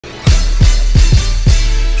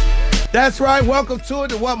That's right. Welcome to it,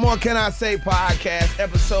 the What More Can I Say podcast,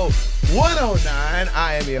 episode 109.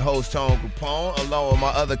 I am your host, Tone Kapone, along with my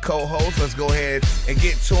other co-host. Let's go ahead and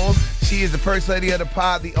get to him. She is the first lady of the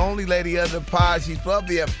pod, the only lady of the pod. She's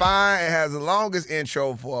fluffy and fine and has the longest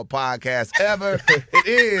intro for a podcast ever. It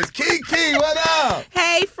is KeKe. What up?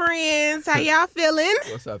 Hey, friends. How y'all feeling?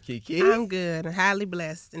 What's up, KeKe? I'm good. Highly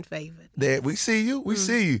blessed and favored. There, we see you. We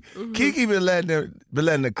see you. Mm-hmm. KeKe been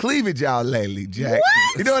letting the cleavage out lately, Jack.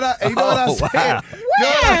 What? You know what I said? Wow.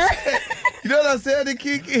 Where? You know what I said to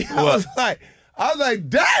KeKe? I was like,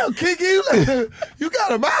 damn, KeKe, you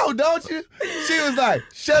got him out, don't you? She was like,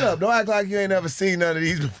 shut up. Don't act like you ain't never seen none of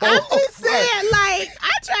these before. I'm just saying, I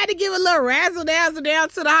tried to give a little razzle-dazzle down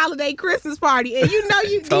to the holiday Christmas party, and you know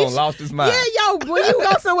you lost his mind. Yeah, when you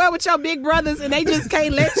go somewhere with your big brothers and they just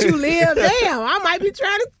can't let you live, damn, I might be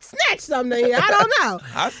trying to snatch something here. I don't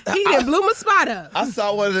know. He done blew my spot up. I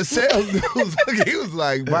saw one of the sales dudes. He was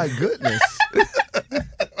like, my goodness.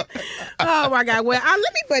 Oh, my God. Well, let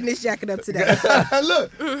me button this jacket up today.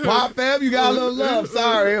 Look, Pop fam, you got a little love.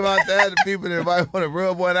 Sorry about that. The people that might want to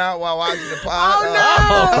rub one out while watching the pod. Oh,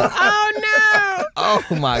 no. Oh, no.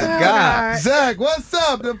 Oh, my God. Zach, what's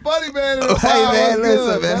up? The funny man in the pod. Hey, man, listen,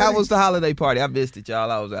 good, man. How was the holiday party? I missed it,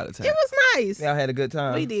 y'all. I was out of town. It was nice. Y'all had a good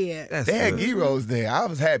time? We did. They had gyros there. I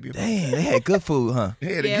was happy about Dang, they had good food, huh?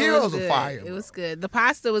 Yeah, the gyros were fire. It was good. The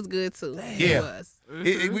pasta was good, too. Yeah. It was.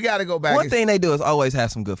 We got to go back. One thing they do is always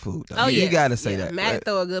have some good food, though. Oh, You yes. got to say that. Matt right?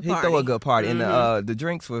 throw a good party. He throw a good party. And the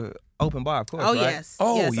drinks were open bar, of course, Oh, right? yes.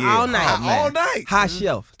 Oh, yes, yeah. all night. All night. High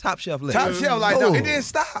shelf. Top shelf liquor. Top shelf, like, no, it didn't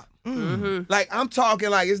stop. Mm-hmm. Like, I'm talking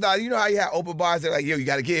like, it's not, you know how you have open bars that like, yo, you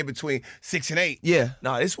got to get in between 6 and 8. Yeah.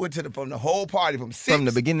 No, this went from the whole party from 6 From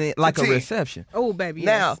the beginning, like a 10. reception. Oh, baby,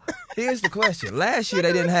 Now, yes. here's the question. Last year,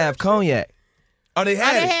 they didn't have cognac. Oh, they They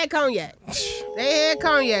had it. had cognac. They had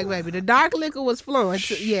cognac, baby. The dark liquor was flowing.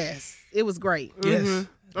 Yes. It was great. Yes.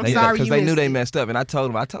 Mm-hmm. I'm They, sorry you because they knew missed they it. messed up, and I told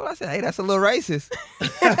him, I said, hey, that's a little racist.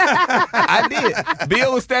 I did.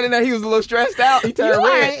 Bill was standing there, he was a little stressed out. He turned You are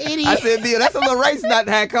red. an idiot. I said, Bill, that's a little racist not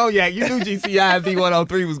to have cognac. You knew GCI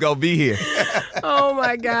V103 was gonna be here. Oh,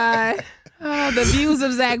 my God. Oh, the views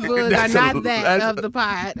of Zach Boog are That's not that of the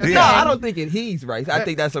pod. Okay? No, I don't think he's racist. I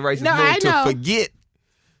think that's a racist No, I move know. to forget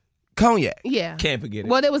cognac. Yeah. Can't forget it.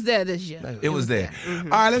 Well, it was there this year. It was there. All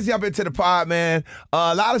right, let's jump into the pod, man.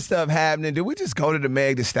 A lot of stuff happening. Did we just go to the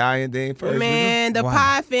Meg Thee Stallion thing first? Man, the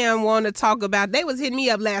pod fam want to talk about. They was hitting me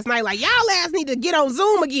up last night like, y'all ass need to get on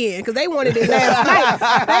Zoom again because they wanted it last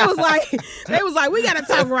night. They was like, we got to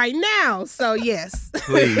talk right now. So yes,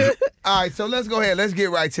 Please. All right, so let's go ahead. Let's get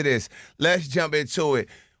right to this. Let's jump into it.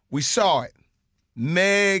 We saw it.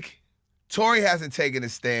 Tory hasn't taken a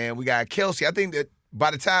stand. We got Kelsey. I think that by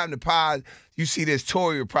the time the pod, you see this,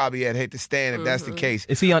 Tory will probably have hit the stand if that's the case.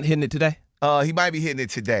 Is he hitting it today? He might be hitting it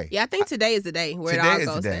today. yeah, I think today is the day where Today it all is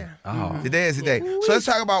goes the day. there. Oh. Today is the day. So let's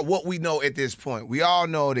talk about what we know at this point. We all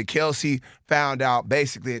know that Kelsey found out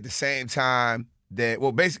basically at the same time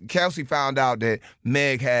basically Kelsey found out that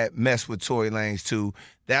Meg had messed with Tory Lanez too.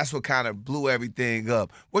 That's what kind of blew everything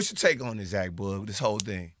up. What's your take on this, Zach Boog, this whole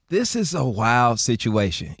thing? This is a wild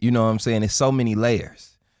situation. You know what I'm saying? It's so many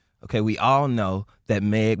layers. Okay, we all know that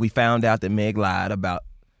we found out that Meg lied about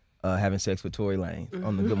having sex with Tory Lanez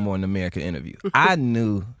on the Good Morning America interview. I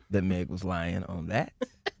knew that Meg was lying on that.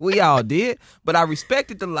 We all did. But I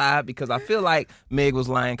respected the lie because I feel like Meg was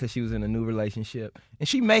lying because she was in a new relationship. And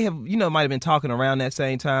she may have, might have been talking around that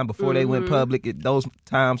same time before they went public. Those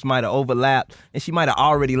times might have overlapped. And she might have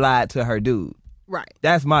already lied to her dude. Right.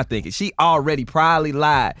 That's my thinking. She already probably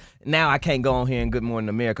lied. Now I can't go on here in Good Morning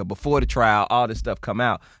America before the trial, all this stuff come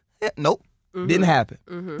out. Nope. Didn't happen.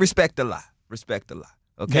 Respect the lie. Respect the lie.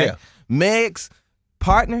 Okay? Yeah. Meg's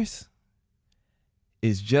partners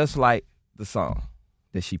is just like the song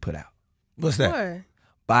that she put out. What's that? What?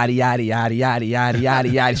 Body, yaddy, yaddy, yaddy, yaddy,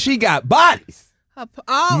 yaddy, yaddy. She got bodies.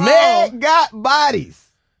 Meg got bodies.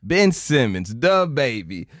 Ben Simmons, Da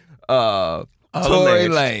Baby, Tory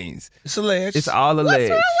Lanez. It's alleged. It's all What's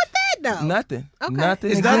alleged. wrong with that, though? Nothing. Okay.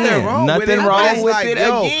 Nothing. It's again. nothing wrong with Nothing it. wrong It's with like, it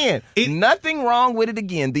yo, again. Nothing wrong with it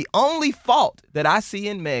again. The only fault that I see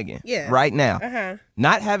in Megan right now,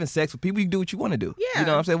 not having sex with people, you do what you want to do. Yeah. You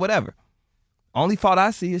know what I'm saying? Whatever. Only fault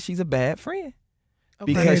I see is she's a bad friend.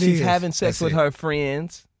 Okay. Because It she's is. having sex That's with it. her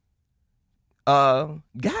friends,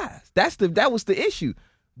 guys. That was the issue.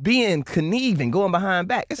 Being conniving, going behind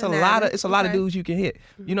back. It's a lot of dudes you can hit.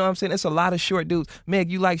 You know what I'm saying? It's a lot of short dudes. Meg,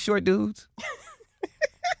 you like short dudes?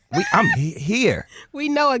 I'm here. We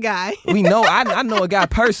know a guy. We know. I know a guy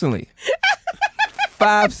personally.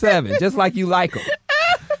 5'7", just like you like him.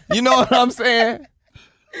 You know what I'm saying?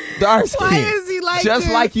 Dark skin. Why is he like just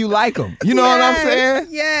this. like you like them. You know what I'm saying?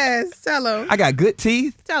 Yes, tell him. I got good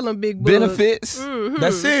teeth, Tell him, Big Boog. benefits.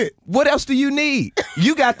 That's it. What else do you need?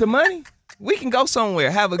 You got the money. We can go somewhere,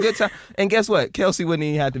 have a good time. And guess what? Kelsey wouldn't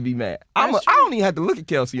even have to be mad. I don't even have to look at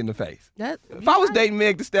Kelsey in the face. If I was dating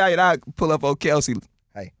Meg Thee Stallion, I'd pull up on Kelsey.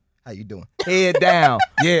 Hey, how you doing? Head down.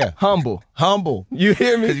 Yeah. Humble. You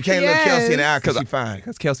hear me? Because you can't look Kelsey in the eye because she fine.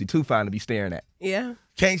 Because Kelsey too fine to be staring at. Yeah.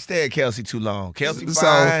 Can't stare at Kelsey too long. Kelsey So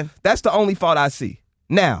fine. that's the only fault I see.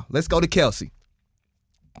 Now, let's go to Kelsey.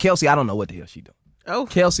 Kelsey, I don't know what the hell she doing. Oh.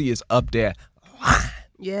 Kelsey is up there lying.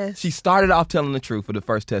 Yes. She started off telling the truth for the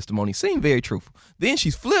first testimony. Seemed very truthful. Then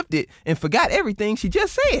she's flipped it and forgot everything she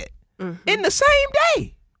just said in the same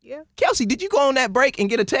day. Yeah. Kelsey, did you go on that break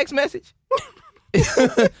and get a text message?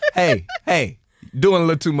 hey, doing a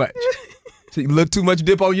little too much. She looked too much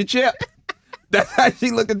dip on your chip. That's how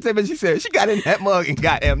she looked at the tip and she said, she got in that mug and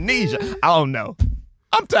got amnesia. I don't know.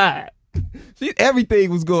 I'm tired.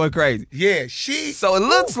 Everything was going crazy. Yeah, So it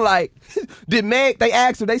looks like, they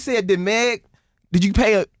asked her, they said, did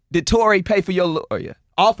Tory pay for your lawyer?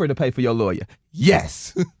 Offer to pay for your lawyer?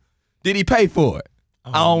 Yes. Did he pay for it?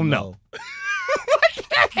 I don't know.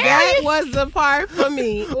 That was the part for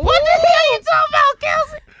me. What the hell you talking about,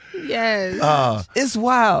 Kelsey? Yes. It's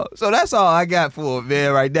wild. So that's all I got for it,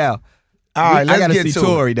 man, right now. All right, I gotta let's see get to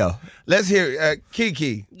Tory, it. though. Let's hear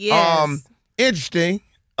KeKe. Yes. Interesting.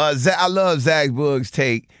 I love Zach Boog's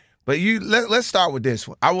take, but let's start with this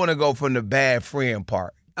one. I want to go from the bad friend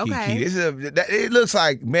part. Okay. KeKe. It looks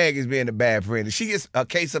like Meg is being a bad friend. If she gets a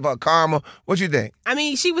case of her karma, what you think? I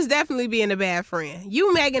mean, she was definitely being a bad friend.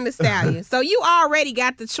 You Megan Thee Stallion. So you already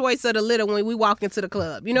got the choice of the little when we walk into the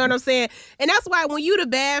club. You know what I'm saying? And that's why when you the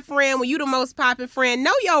bad friend, when you the most popping friend,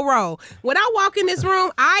 know your role. When I walk in this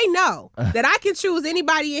room, I know that I can choose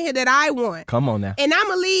anybody in here that I want. Come on now. And I'm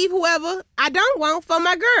going to leave whoever I don't want for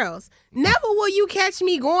my girls. Never will you catch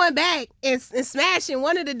me going back and smashing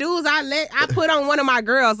one of the dudes I put on one of my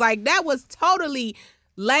girls. Like, that was totally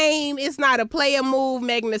lame. It's not a player move,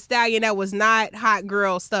 Megan Thee Stallion. That was not hot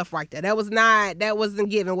girl stuff right there. That wasn't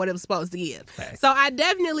giving what it was supposed to give. Okay. So I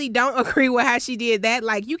definitely don't agree with how she did that.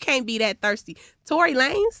 Like, you can't be that thirsty. Tory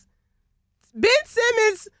Lanez, Ben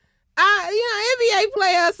Simmons, NBA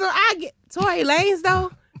player. So I get Tory Lanez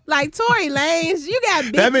though. Like, Tory Lanez, you got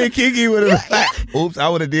big. That mean KeKe would have like, oops, I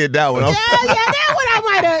would have did that one. Yeah, that one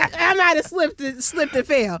I might have slipped and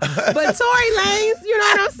fell. But Tory Lanez, you know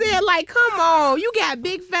what I'm saying? Like, come on, you got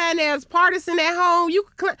big fat ass partisan at home.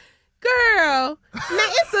 Girl, now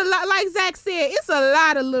it's a lot. Like Zach said, it's a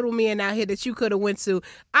lot of little men out here that you could have went to.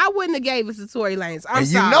 I wouldn't have gave it to Tory Lanez. I'm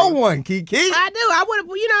sorry. You know one, KeKe. I do. I would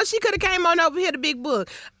have. She could have came on over here to Big Boog.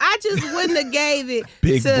 I just wouldn't have gave it to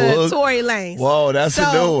Boog. Tory Lanez. Whoa, that's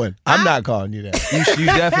a new one. I'm not calling you that. You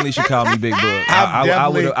definitely should call me Big Boog.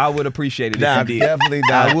 I would appreciate it if you did. Definitely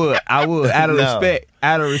not. I would. Out of respect.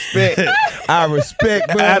 Out of respect. I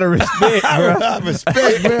respect, bro. Out of respect, bro. I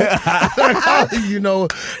respect, bro. You know,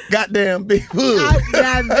 goddamn Big Boog.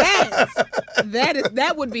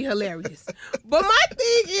 That would be hilarious. But my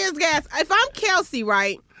thing is, guys, if I'm Kelsey,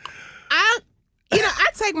 right, I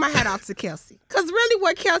take my hat off to Kelsey. Because really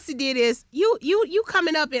what Kelsey did is you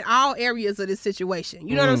coming up in all areas of this situation.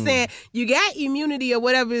 You know what I'm saying? You got immunity or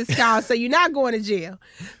whatever it's called, so you're not going to jail.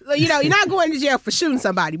 So, you're not going to jail for shooting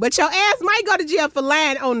somebody, but your ass might go to jail for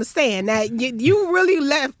lying on the stand. Now, you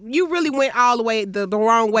really went all the way the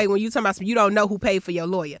wrong way when you talking about you don't know who paid for your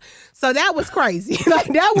lawyer. So that was crazy. Like,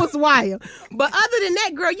 that was wild. But other than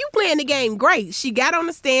that, girl, you playing the game great. She got on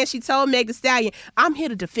the stand. She told Meg Thee Stallion, I'm here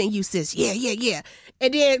to defend you, sis. Yeah.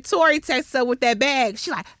 And then Tory texts her with that bag. She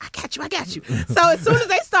like, I got you. So as soon as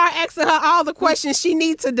they start asking her all the questions she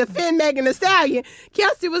needs to defend Megan Thee Stallion,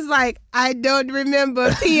 Kelsey was like, I don't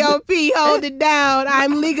remember. P.O.P. hold it down.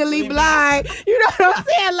 I'm legally blind. You know what I'm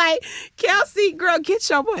saying? Like, Kelsey, girl, get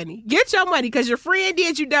your money. Get your money because your friend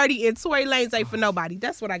did you dirty and Tory Lanez ain't for nobody.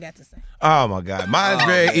 That's what I got to say. Oh, my God. Mine's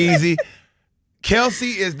very easy.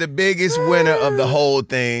 Kelsey is the biggest winner of the whole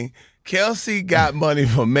thing. Kelsey got money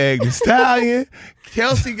from Meg Thee Stallion.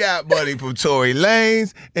 Kelsey got money from Tory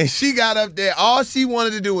Lanez. And she got up there. All she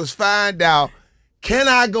wanted to do was find out, can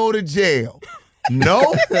I go to jail?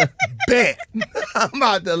 No? Bet. I'm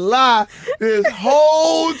about to lie this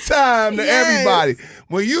whole time to everybody.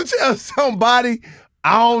 When you tell somebody,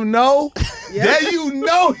 I don't know, then you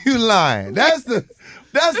know you lying. That's the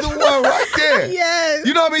one right there. Yes.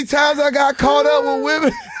 You know how many times I got caught up with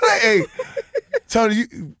women? Like, hey, Tony,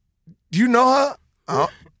 do you know her? I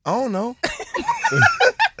don't know.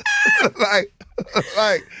 like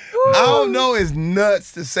I don't know is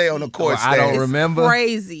nuts to say on the court stage. I don't remember.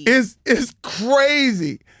 Crazy. It's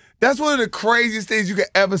crazy. That's one of the craziest things you could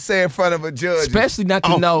ever say in front of a judge. Especially not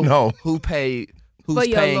to know who's paying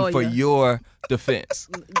lawyer. for your defense.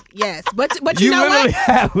 Yes, but You you know literally what?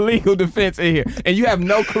 have legal defense in here, and you have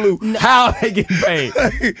no clue how they get paid.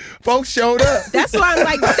 Folks showed up. That's why I'm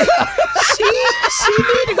like, she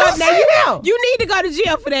need to go. Now you need to go to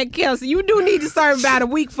jail for that, Kelsey. You do need to serve about a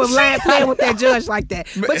week for playing with that judge like that.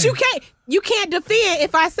 But you can't defend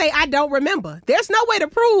if I say I don't remember. There's no way to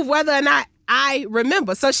prove whether or not I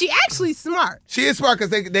remember. So she actually smart. She is smart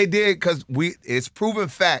because they did, because it's proven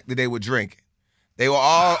fact that they were drinking. They were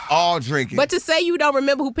all drinking. But to say you don't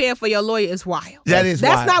remember who paying for your lawyer is wild. That's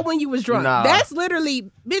wild. Not when you was drunk. Nah. That's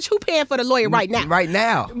literally, bitch, who paying for the lawyer right now? Right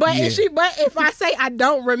now. But if I say I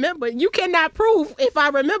don't remember, you cannot prove if I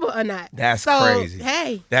remember or not. That's so, crazy.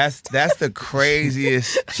 Hey. That's the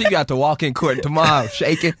craziest. She got to walk in court tomorrow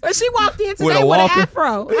shaking. But she walked in today with an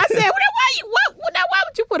afro. I said, why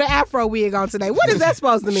would you put an afro wig on today? What is that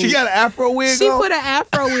supposed to mean? She got an afro wig on? She put an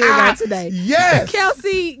afro wig on today. Yes.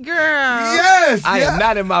 Kelsey, girl. Yes. I am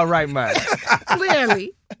not in my right mind.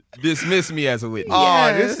 Clearly. Dismiss me as a witness.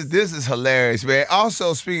 Yes. Oh, this is hilarious, man.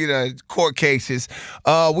 Also, speaking of court cases,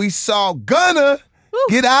 we saw Gunna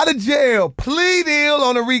get out of jail, plea deal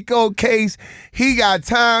on the RICO case. He got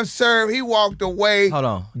time served. He walked away. Hold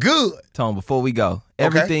on. Good. Tone, before we go,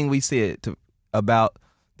 everything we said about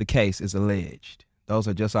the case is alleged. Those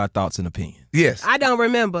are just our thoughts and opinions. Yes. I don't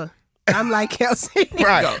remember. I'm like Kelsey.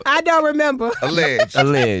 Right. I don't remember. Alleged.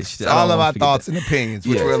 Alleged. All of our thoughts and opinions,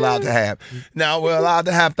 which we're allowed to have. Now, we're allowed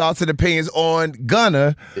to have thoughts and opinions on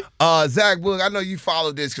Gunna. Zach Boog, I know you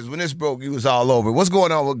followed this because when this broke, you was all over. What's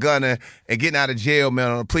going on with Gunna and getting out of jail,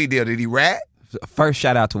 man, on a plea deal? Did he rat? First,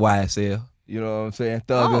 shout out to YSL. You know what I'm saying?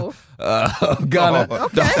 Thugger, Gunna.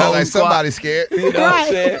 The whole like squad. somebody's scared. You know what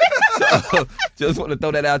I'm saying? So, just want to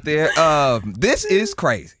throw that out there. This is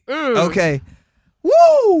crazy. Okay.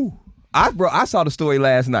 Woo! I saw the story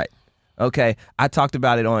last night. Okay. I talked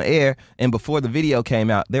about it on air, and before the video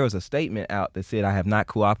came out, there was a statement out that said, I have not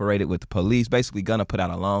cooperated with the police. Basically, Gunna put out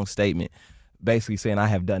a long statement basically saying, I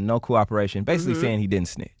have done no cooperation, basically saying he didn't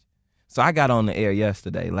snitch. So I got on the air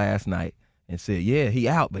last night, and said, yeah, he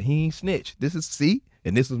out, but he ain't snitched.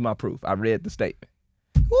 And this was my proof. I read the statement.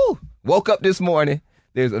 Woo! Woke up this morning,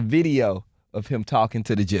 there's a video of him talking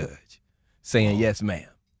to the judge, saying, yes, ma'am.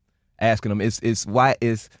 Asking him, is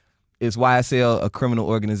YSL a criminal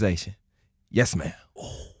organization? Yes, ma'am.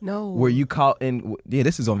 No. Were you caught in,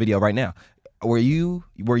 this is on video right now. Were you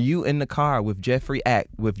in the car with Jeffrey,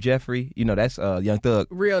 you know, that's Young Thug.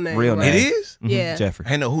 Real name. Real right? name. It is? Yeah. Jeffrey. I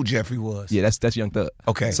didn't know who Jeffrey was. Yeah, that's Young Thug.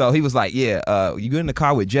 Okay. So he was like, yeah, you in the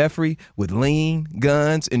car with Jeffrey with lean,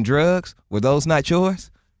 guns, and drugs? Were those not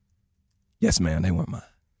yours? Yes, ma'am, they weren't mine.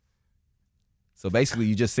 So basically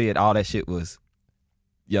you just said all that shit was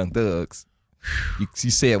Young Thug's.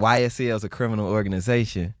 You said YSL is a criminal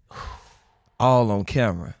organization, all on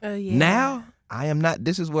camera. Oh, yeah. Now, I am not,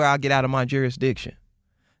 this is where I get out of my jurisdiction.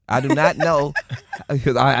 I do not know,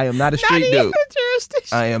 because I am not a street dude.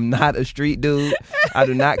 I am not a street dude. I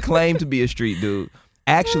do not claim to be a street dude.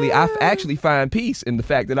 Actually, I actually find peace in the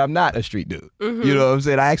fact that I'm not a street dude. You know what I'm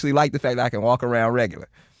saying? I actually like the fact that I can walk around regular.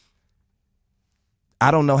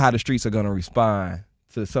 I don't know how the streets are going to respond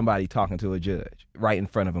to somebody talking to a judge right in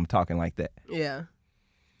front of them talking like that. Yeah.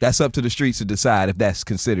 That's up to the streets to decide if that's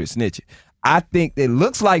considered snitching. I think it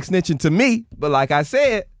looks like snitching to me, but like I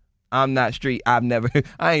said, I'm not street. I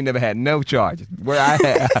ain't never had no charges. Where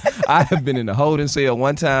I have been in a holding cell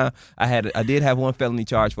one time. I did have one felony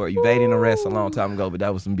charge for evading arrest a long time ago, but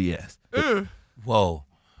that was some BS. Whoa.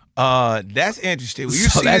 That's interesting. Will you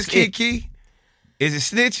So see that's this KeKe? Is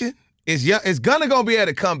it snitching? Is Gunna gonna be able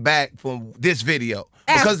to come back from this video?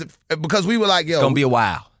 Because we were like, yo, It's gonna be a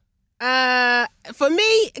while. For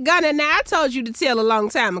me, Gunna, now I told you to tell a long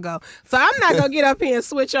time ago. So I'm not going to get up here and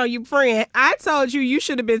switch on you, friend. I told you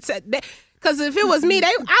should have been, because if it was me,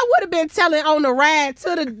 I would have been telling on the ride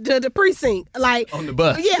to the precinct. Like, On the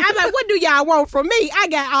bus. Yeah, I'm like, what do y'all want from me? I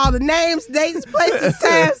got all the names, dates, places,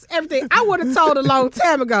 times, everything. I would have told a long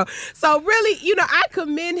time ago. So really, you know, I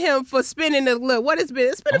commend him for spending it's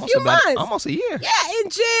been a few months. Almost a year. Yeah, in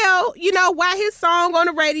jail, you know, while his song on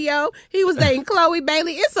the radio, he was dating Chloe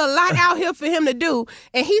Bailey. It's a lot out here for him to do.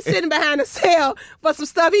 And he's sitting behind a cell for some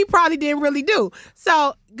stuff he probably didn't really do.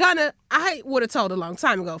 So, Gunna, I would have told a long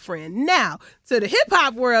time ago, friend. Now, to the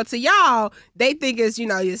hip-hop world, to y'all, they think it's, you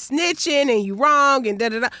know, you're snitching and you wrong and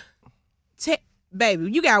da-da-da.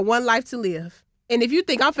 Baby, you got one life to live. And if you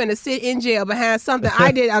think I'm finna sit in jail behind something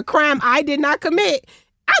a crime I did not commit,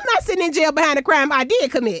 I'm not sitting in jail behind a crime I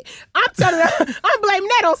did commit. I'm blaming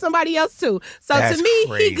that on somebody else too. So That's to me,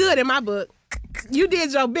 crazy. he good in my book. You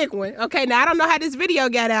did your big one. Okay, now I don't know how this video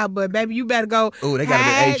got out, but baby, you better go. Ooh, they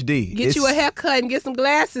gotta be HD. Get you a haircut and get some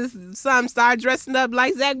glasses. Start dressing up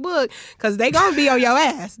like Zach Boog, because they gonna be on your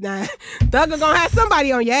ass. Now, Thugger gonna have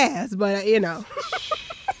somebody on your ass, but you know.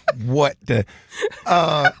 What the?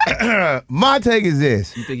 My take is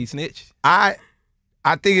this. You think he snitched? I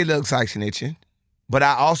think it looks like snitching, but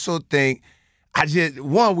I also think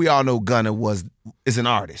we all know Gunna is an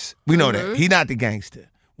artist. We know that. He not the gangster.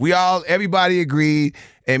 Everybody agreed,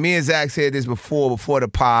 and me and Zach said this before the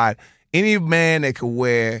pod. Any man that could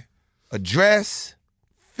wear a dress,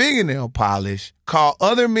 fingernail polish, call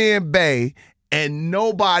other men bae, and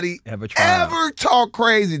nobody ever talk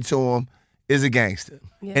crazy to him is a gangster.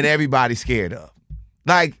 Yeah. And everybody's scared of.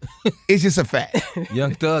 Like, it's just a fact.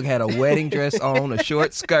 Young Thug had a wedding dress on, a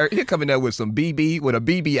short skirt. He come in there with a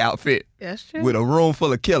BB outfit. That's true. With a room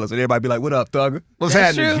full of killers. And everybody be like, what up, Thugger? What's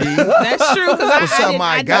happening, G? That's true. What's up,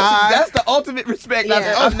 my guy? That's the ultimate respect.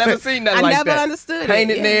 Yeah. I've never seen nothing like that. I never understood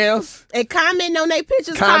Painted it. nails. And commenting on their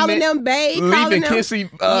pictures, calling them babe. Leaving kissy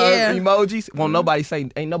emojis. Won't nobody say,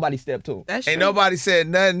 ain't nobody step to him. That's true. Ain't nobody said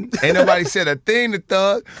nothing. Ain't nobody said a thing to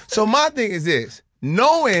Thug. So my thing is this.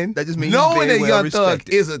 Knowing that Young Thug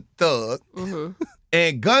is a thug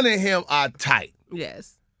and Gunna and him are tight.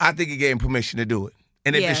 Yes. I think he gave him permission to do it.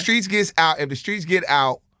 And if the streets get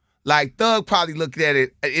out, like Thug probably looked at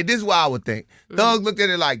it. This is what I would think. Thug looked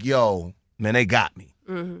at it like, yo, man, they got me.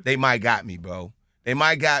 They might got me, bro. They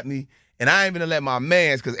might got me. And I ain't gonna let my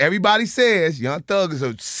mans, because everybody says Young Thug is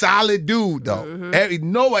a solid dude, though.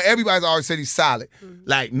 Everybody's always said he's solid.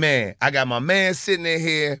 Like, man, I got my man sitting in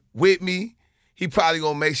here with me. He probably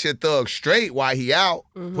gonna make sure Thug straight while he out,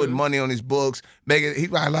 putting money on his books. He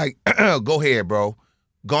probably like, go ahead, bro.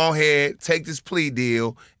 Go ahead, take this plea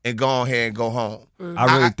deal, and go ahead and go home.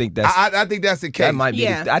 I really think that's. I think that's the case. That might be.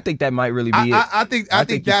 I think that might really be it. I think that's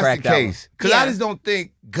the case. Because I just don't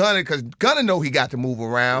think Gunna, because Gunna know he got to move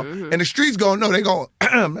around, and the streets gonna know. They gonna,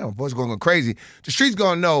 man, my voice gonna go crazy. The streets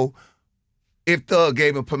gonna know if Thug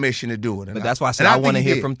gave him permission to do it. But that's why I said I want to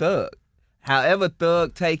hear from Thug. However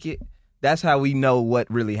Thug take it. That's how we know what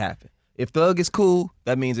really happened. If Thug is cool,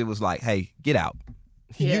 that means it was like, hey, get out.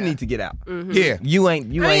 Yeah. You need to get out. Yeah. You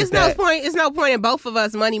ain't it's no point in both of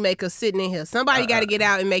us money makers sitting in here. Somebody got to get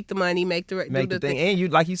out and make the money, make the thing. And you,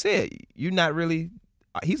 like you said, you're not really,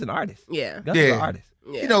 he's an artist. Yeah. Gunna's an artist.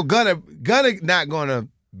 Yeah. You know, Gunna not going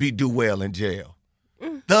to do well in jail.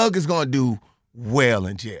 Thug is going to do well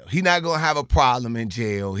in jail. He not gonna have a problem in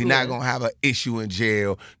jail. He not gonna have an issue in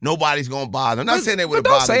jail. Nobody's gonna bother him. I'm not saying they would have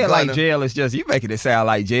bothered Gunna. Don't say it like jail is just, you making it sound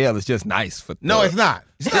like jail is just nice for Thug. No, it's not.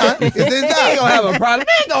 It's not. It's not. They gonna have a problem.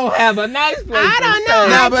 They gonna have a nice place. I don't know.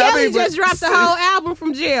 Nah, Kelly just dropped the whole album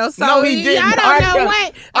from jail. So no, he didn't. I don't know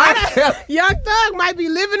what. Young Thug might be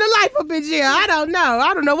living a life up in jail. I don't know.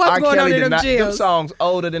 I don't know what's going on in them jails. Them songs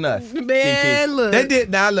older than us. Man, look. They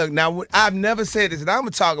did. Now, look. Now, I've never said this, and I'm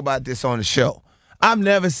gonna talk about this on the show. I've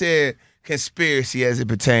never said conspiracy as it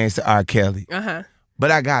pertains to R. Kelly. But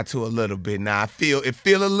I got to a little bit now. It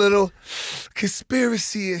feel a little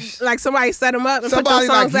conspiracy-ish. Like somebody set him up and put those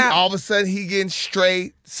songs out. All of a sudden he getting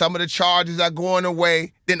straight. Some of the charges are going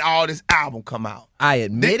away. Then all this album come out. I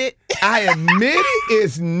admit it.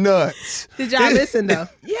 It's nuts. Did y'all listen though?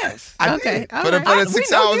 Yes. I did. For the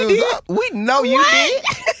 6 hours it was up. We know you did.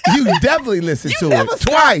 You definitely listened to it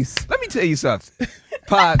twice. Let me tell you something.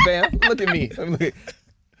 Pod fam, look at me.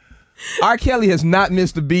 R. Kelly has not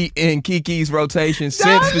missed a beat in KeKe's rotation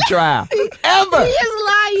since the trial. Ever. He is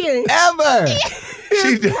lying. Ever.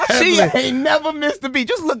 She ain't never missed a beat.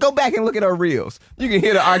 Just go back and look at her reels. You can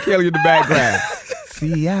hear the R. Kelly in the background.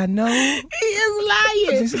 See, I know. He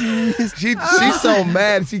is lying. She's so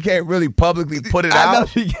mad she can't really publicly put it out. I know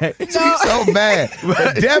she can't. She's so mad.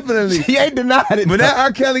 But definitely. She ain't denied it. When that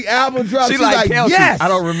R. Kelly album dropped, she's like, Kelsey, yes. I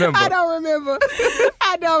don't remember.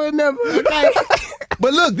 Okay.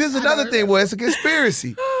 But look, this is another thing where it's a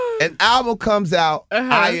conspiracy. An album comes out,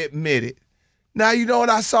 I admit it. Now, you know what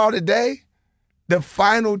I saw today? The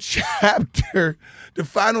final chapters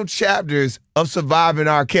of Surviving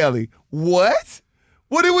R. Kelly. What?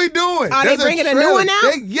 What are we doing? Are they bringing a new one out?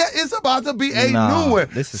 It's about to be a new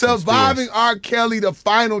one. Surviving R. Kelly, the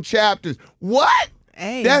final chapters. What?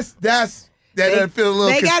 Hey. That doesn't feel a little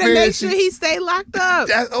They conspiracy. gotta make sure he stay locked up.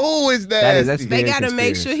 It's nasty. They gotta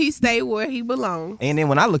make sure he stay where he belongs. And then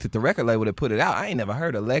when I looked at the record label that put it out, I ain't never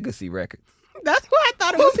heard of Legacy Records. That's what I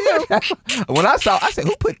thought it was him. When I said,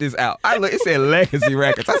 who put this out? It said Legacy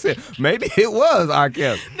Records. I said, maybe it was R.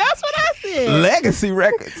 Kelly. That's what I said. Legacy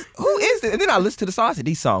Records. Who is it? And then I listened to the song. I said,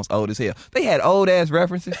 these songs old as hell. They had old ass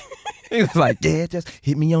references. He was like, yeah, just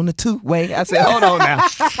hit me on the two-way. I said, hold on now.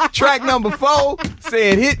 Track number 4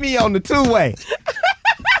 said, hit me on the two-way.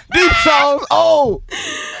 These songs old.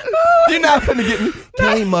 You're not finna get me.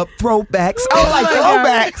 Came up throwbacks. Oh, like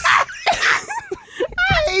throwbacks.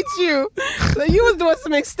 I hate you. So you was doing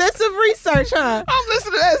some extensive research, huh? I'm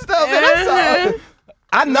listening to that stuff, and I'm sorry.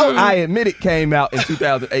 I know I Admit It came out in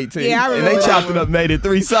 2018. Yeah, I and remember they chopped that it up, made it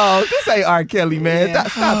 3 songs. This ain't R. Kelly, man. Yeah.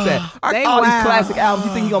 Stop that. They All these wild. classic albums,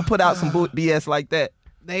 you think you gonna put out some BS like that?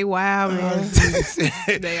 They wild, man.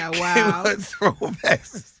 They are wild.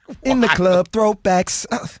 Throwbacks. In the club, throwbacks.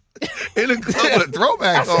 In the club with a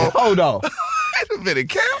throwback on. Hold on. Wait a minute,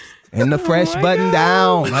 Camp. And the fresh my button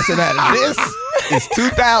God. down. I said, this is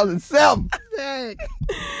 2007.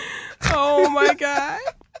 Oh my God.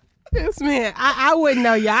 This man, I wouldn't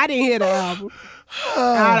know you. I didn't hear the album.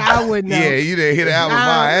 I wouldn't know. Yeah, you didn't hit the album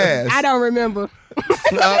my ass. I don't remember.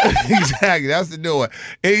 Exactly, that's the new one.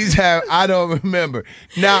 Anytime I don't remember.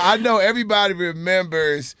 Now I know everybody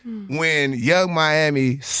remembers when Young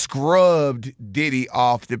Miami scrubbed Diddy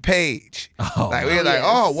off the page. Like we were like, yes.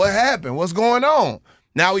 oh, what happened? What's going on?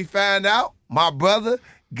 Now we find out my brother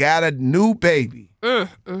got a new baby.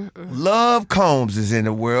 Love Combs is in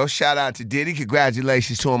the world. Shout out to Diddy.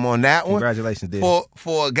 Congratulations to him on that one. Congratulations, Diddy.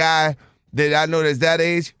 For a guy that I know that's that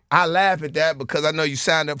age, I laugh at that because I know you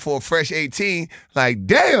signed up for a fresh 18. Like,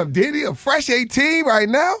 damn, Diddy, a fresh 18 right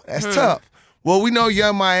now? That's tough. Well, we know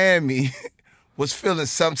Young Miami was feeling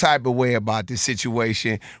some type of way about this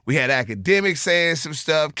situation. We had academics saying some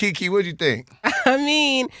stuff. KeKe, what'd you think? I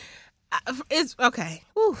mean, it's okay.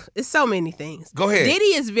 Whew, it's so many things. Go ahead.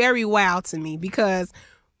 Diddy is very wild to me because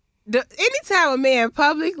anytime a man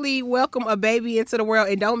publicly welcome a baby into the world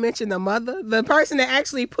and don't mention the mother, the person that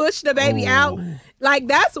actually pushed the baby out, like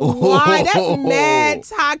that's wild. That's mad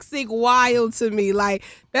toxic wild to me. Like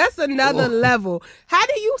that's another level. How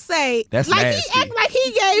do you say That's like nasty. he act like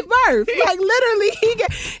he gave birth? Like literally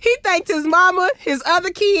he thanked his mama, his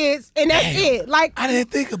other kids, and that's it. Like I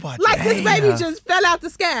didn't think about that. like this baby just fell out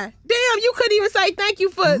the sky. Damn, you couldn't even say thank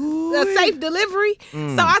you for a safe delivery.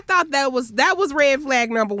 So I thought that was red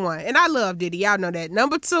flag number 1. And I love Diddy. Y'all know that.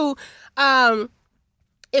 Number 2,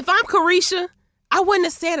 if I'm Carisha, I wouldn't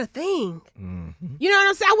have said a thing. You know what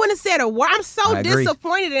I'm saying? I wouldn't have said a word. I'm so I agree.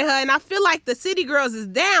 disappointed in her, and I feel like the City Girls is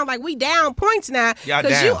down. Like we down points now Y'all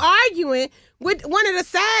because down. you arguing with one of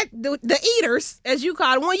the eaters, as you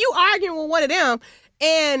call it. When you arguing with one of them,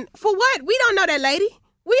 and for what? We don't know that lady.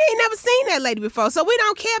 We ain't never seen that lady before, so we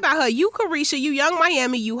don't care about her. You Carisha, you Young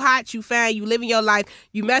Miami, you hot, you fine, you living your life,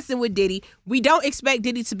 you messing with Diddy. We don't expect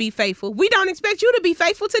Diddy to be faithful. We don't expect you to be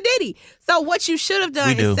faithful to Diddy. So what you should have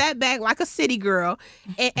done is sat back like a city girl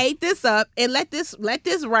and ate this up and let this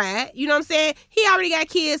ride. You know what I'm saying? He already got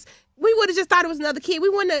kids. We would have just thought it was another kid. We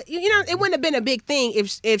wouldn't have, it wouldn't have been a big thing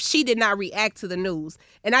if she did not react to the news.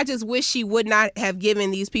 And I just wish she would not have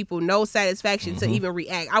given these people no satisfaction to even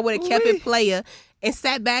react. I would have kept it player and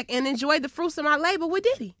sat back and enjoyed the fruits of my labor with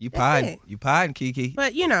Diddy. You That's pied. it. You pied, KeKe.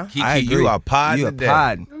 But, KeKe, you are pod You to a death.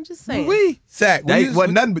 pod. I'm just saying. Zach, That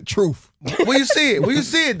wasn't nothing but truth. when you see it, when you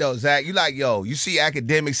see it though, Zach, you like, yo, you see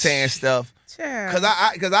academics saying stuff. Child.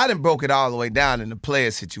 Cause I done broke it all the way down in the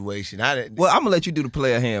player situation. I didn't. Well, I'm gonna let you do the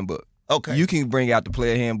player handbook. Okay. You can bring out the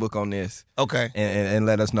player handbook on this Okay. and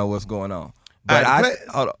let us know what's going on. But All right,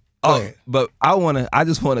 hold on. Go ahead. But I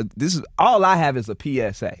just wanna this is all I have is a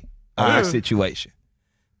PSA on this situation.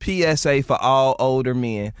 PSA for all older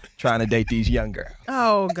men trying to date these young girls.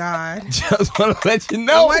 Oh, God. Just want to let you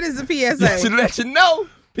know. What is the PSA? Just to let you know.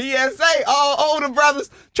 PSA, all older brothers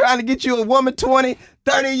trying to get you a woman 20,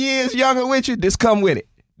 30 years younger with you. This come with it.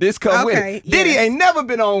 This come with it. Yes. Diddy ain't never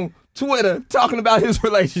been on Twitter talking about his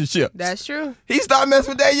relationship. That's true. He started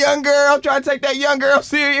messing with that young girl, trying to take that young girl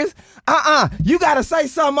serious. You got to say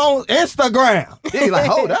something on Instagram. He's like,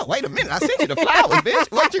 hold up, wait a minute. I sent you the flowers,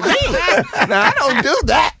 bitch. What you mean? Now, I don't do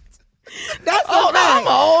that. That's I'm an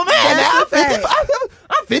old man now. That's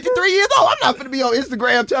I'm 53 years old. I'm not going to be on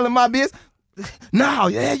Instagram telling my business. No,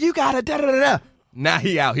 yeah, you got to da-da-da-da. Now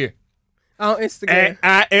he out here. on Instagram. And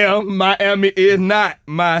I am Miami is not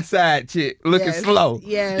my side chick. Looking Yes, slow.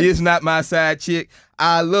 yes. It's not my side chick.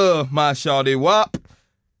 I love my shawty wop.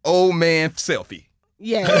 Old man selfie.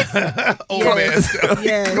 Yes. Old Yes. man.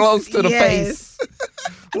 Yes. Close to the Yes. face.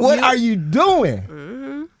 What are you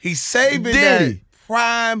doing? He's saving Diddy. that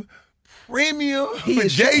prime premium He for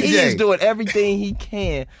is, JJ. he is doing everything he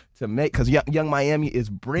can to make, because young Miami is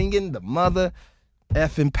bringing the mother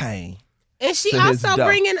effing pain. And she also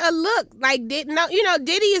bringing a look like Diddy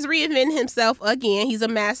is reinventing himself again. He's a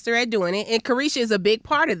master at doing it, and Carisha is a big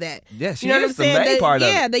part of that. Yeah, she you know is what I'm saying? the main part of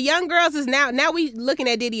it. Yeah, the young girls is now we looking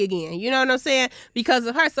at Diddy again. You know what I'm saying? Because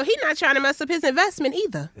of her, so he's not trying to mess up his investment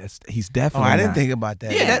either. He's definitely. I didn't think about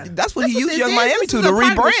that. Yeah, that's what he used Young Miami to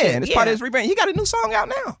rebrand. It's part of his rebrand. He got a new song out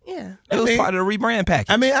now. Yeah, it was part of the rebrand package.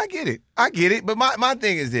 I mean, I get it. But my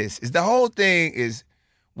thing is this: is the whole thing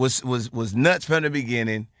was nuts from the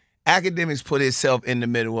beginning. Academics put itself in the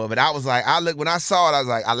middle of it. I was like, when I saw it, I was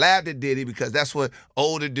like, I laughed at Diddy because that's what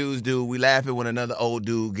older dudes do. We laugh at when another old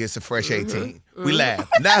dude gets a fresh 18. We laugh.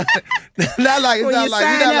 Not like we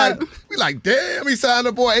like, damn, he signed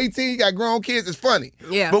up for 18. He got grown kids. It's funny.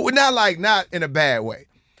 Yeah. But we're not in a bad way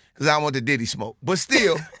because I don't want the Diddy smoke. But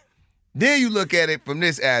still, then you look at it from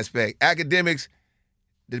this aspect. Academics.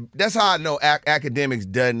 That's how I know Academics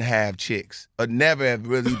doesn't have chicks or never have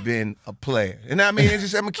really been a player. And I mean, it's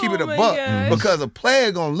just, I'm going to keep it a buck. Gosh. Because a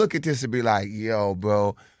player going to look at this and be like, yo,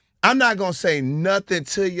 bro, I'm not going to say nothing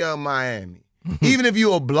to Young Miami. Even if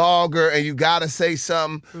you're a blogger and you got to say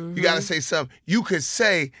something, you could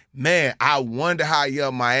say, man, I wonder how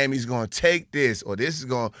Young Miami's going to take this, or this is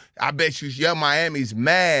going to, I bet you Young Miami's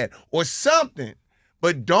mad or something.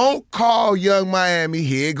 But don't call Young Miami,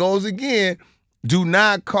 here it goes again, do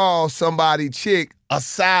not call somebody chick a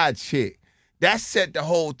side chick. That set the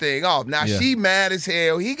whole thing off. Now, she mad as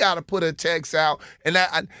hell. He got to put a text out. And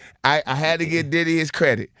I had to give Diddy his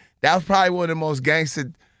credit. That was probably one of the most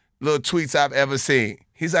gangster little tweets I've ever seen.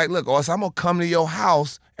 He's like, look, Oz, I'm going to come to your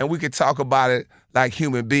house and we could talk about it like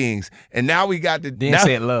human beings. And now we got the... Then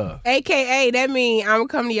said love. AKA, that mean I'm going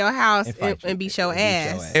to come to your house and beat your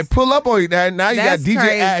ass. And pull up on you. Now you That's got DJ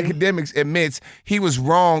crazy. Academics admits he was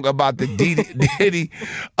wrong about the Diddy,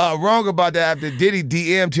 wrong about that after Diddy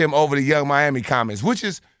DM'd him over the Young Miami comments, which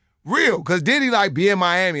is real, because Diddy like being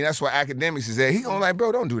Miami. That's where Academics is at. He gonna like,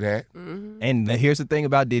 bro, don't do that. Mm-hmm. And here's the thing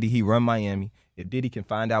about Diddy. He run Miami. If Diddy can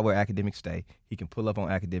find out where Academics stay, he can pull up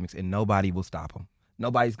on Academics and nobody will stop him.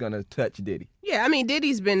 Nobody's gonna touch Diddy. Yeah, I mean,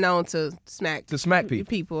 Diddy's been known to smack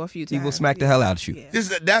people a few times. He will smack the hell out of you.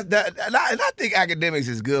 Yeah. And I think Academics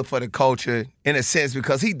is good for the culture in a sense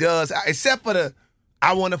because he does, except for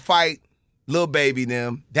I want to fight Lil Baby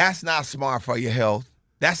them. That's not smart for your health.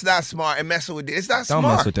 That's not smart. And messing with it, it's not smart.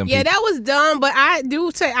 Don't mess with them people. That was dumb. But I do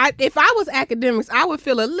say, if I was Academics, I would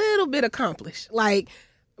feel a little bit accomplished. Like,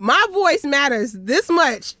 my voice matters this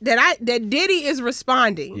much that Diddy is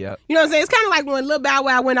responding. Yep. You know what I'm saying? It's kind of like when Lil Bow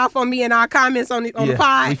Wow went off on me in our comments on the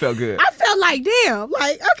pod. We felt good. I felt like, damn,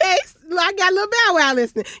 like, okay, I got Lil Bow Wow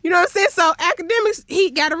listening. You know what I'm saying? So Academics, he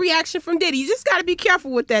got a reaction from Diddy. You just got to be careful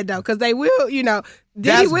with that, though, because they will,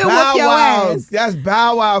 Diddy will whip your ass. That's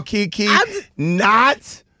Bow Wow, KeKe,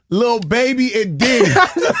 not Lil Baby and Diddy. I'm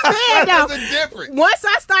just saying, though, That's a difference. once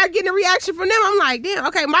I start getting a reaction from them, I'm like, damn,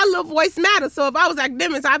 okay, my little voice matters. So if I was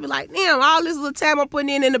Academics, I'd be like, damn, all this little time I'm putting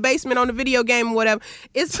in the basement on the video game or whatever,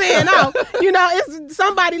 it's paying off. It's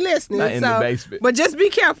somebody listening. Not in the basement. But just be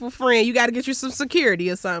careful, friend. You got to get you some security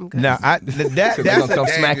or something. Now, that's gonna come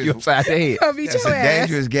smack you upside the head. That's a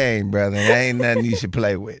dangerous game, brother. There ain't nothing you should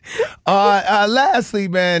play with. Lastly,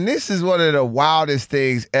 man, this is one of the wildest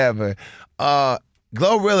things ever.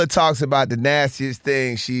 Glorilla talks about the nastiest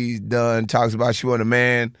thing she's done. Talks about she want her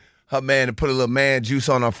man to put a little man juice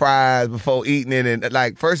on her fries before eating it. And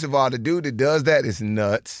like, first of all, the dude that does that is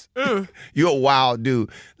nuts. You're a wild dude.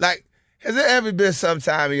 Like, has there ever been some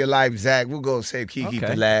time in your life, Zach, we'll go save KeKe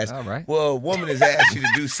for last. All right. Well, a woman has asked you to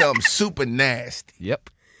do something super nasty. Yep.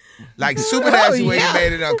 Like super nasty where you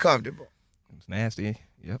made it uncomfortable. It's nasty.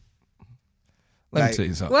 Yep. Let me tell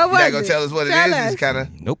you something. What was You're not going to tell us what it is? It's kind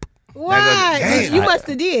of... Nope. Why? You must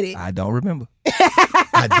have did it. I don't remember.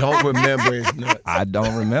 I don't remember. It's nuts. I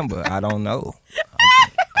don't remember. I don't know.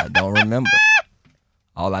 I don't remember.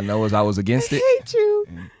 All I know is I was against it. I hate you.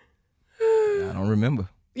 I don't remember.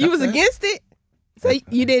 You was against it? So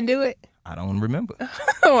you didn't do it? I don't remember.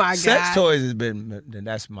 Oh, my God. Sex toys has been,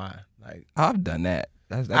 that's mine. Like, I've done that.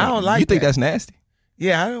 I don't like You think that. that's nasty?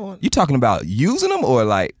 Yeah, I don't want... You talking about using them or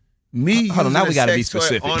like... Me Hold on, now we got to be sex toy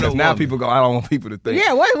specific. on a Because now woman. people go, I don't want people to think.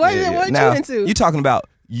 Yeah, what Now, you into? You talking about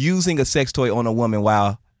using a sex toy on a woman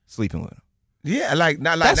while sleeping with her. Yeah, like,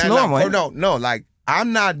 not like... That's normal, ain't it? No, like,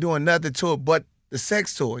 I'm not doing nothing to it but the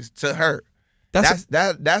sex toys to her.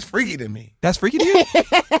 That's freaky to me. That's freaky to you?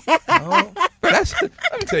 Bro, let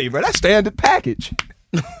me tell you, bro, that's standard package.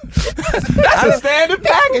 That's a standard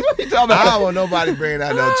package. What you talking about? I don't want nobody bringing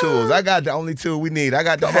out no tools. I got the only tool we need. I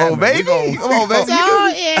got the Come hammer. on, baby. Come on, baby.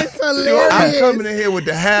 Tone is hilarious. I'm coming in here with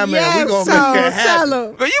the hammer and Yes, we gonna so make it tell happen.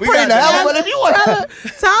 him. But you We bring got the the hammer, hammer. but if you want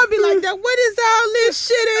Tone be like that. What is all this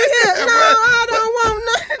shit in here? No, I don't want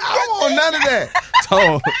none. I don't want none of that.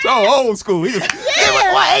 Tone old school. He's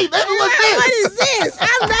Hey, baby, what's this? What is this?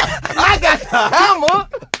 I'm not. I got the hammer.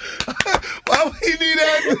 Why we need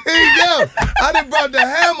everything else? I done brought the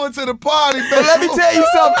hammer to the party, baby. But let me tell you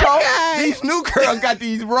something, Tone. God. These new girls got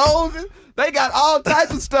these roses. They got all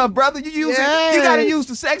types of stuff, brother. You use it. You Yes. gotta use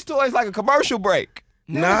the sex toys like a commercial break.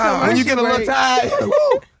 Nah, When you get a little tired.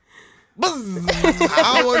 woo, buzz.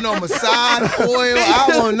 I don't want no massage oil. I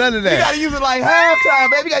don't want none of You that. gotta use it like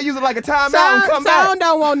halftime, baby. You gotta use it like a timeout and come back. Tone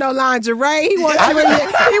don't want no lingerie. He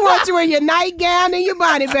wants you in your nightgown and your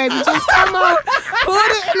body, baby. Just come on,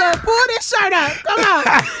 pull this shirt up. Come on.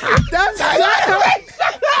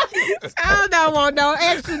 Tone don't want no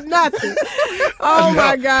extra nothing. Oh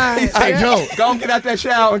my God. I don't. Go and get out that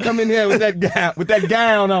shower and come in here with that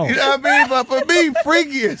gown on. You know what I mean? But for me,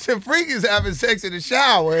 freaky is having sex in the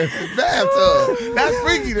shower in the bathtub. That's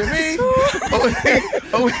freaky to me.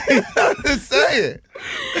 I'm just saying.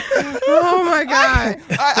 Oh my God.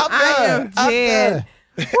 I am dead.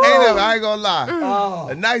 I ain't gonna lie. Oh.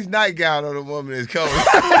 A nice nightgown on a woman is cold.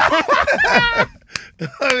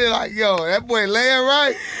 I mean, like, yo, that boy laying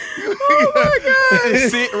right. Oh my God.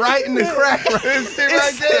 Sit right in the crack. Sit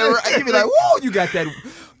right there. You be like, whoa, you got that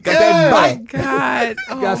Yeah. that bite. God.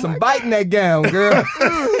 Oh Got some bite in that gown, girl.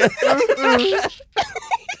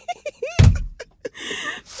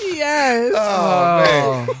 Yes. Oh,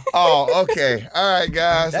 man. Oh, okay. All right,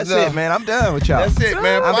 guys. That's Look, it, man. I'm done with y'all. That's it,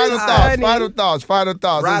 man. I'm Final done. thoughts.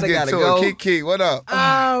 Let's Ryder get gotta to go. it. KeKe, what up?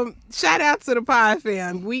 Shout out to the pod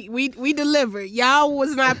fam. We delivered. Y'all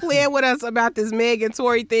was not playing with us about this Meg and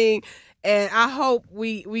Tory thing. And I hope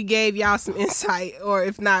we gave y'all some insight, or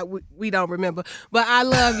if not, we don't remember. But I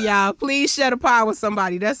love y'all. Please share the pod with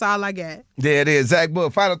somebody. That's all I got. There it is. Zach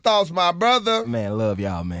Boog, final thoughts, my brother. Man, love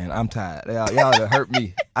y'all, man. I'm tired. Y'all done hurt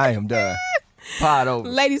me. I am done. Pod over.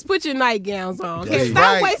 Ladies, put your nightgowns on. That's Okay, stop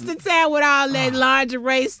right. wasting time with all that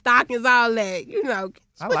lingerie, stockings, all that. You know,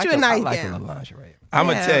 put your I nightgown. like a little lingerie. I'm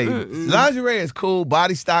Yeah, going to tell you, lingerie is cool.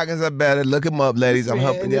 Body stockings are better. Look them up, ladies. I'm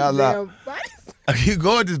helping y'all out. You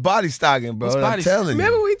gorgeous body stocking, bro. What's I'm body telling you.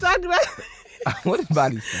 Remember we talked about What is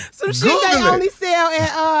body stuff? some shit Google they it. only sell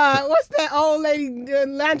at what's that old lady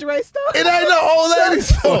lingerie store? It ain't no old lady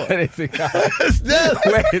store. What is it called? It's them.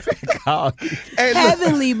 What is it called? Hey, look.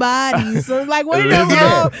 Heavenly Bodies. So like what are them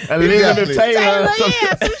Elizabeth, old Elizabeth Taylor. Taylor, or something.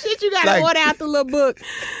 yeah, some shit you gotta Like- order out the little book.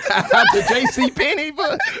 The J.C. Penney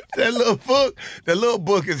book. That little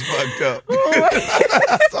book is fucked up.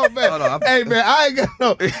 So bad. Hold on, Hey man, I ain't got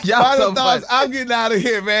no Y'all final so thoughts. funny. I'm getting out of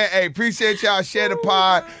here, man. Hey, appreciate y'all. Share the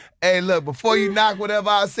pod. Hey, look, before you knock whatever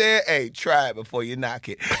I said, hey, try it before you knock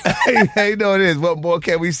it. Hey, you know what it is. What more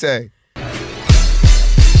can we say?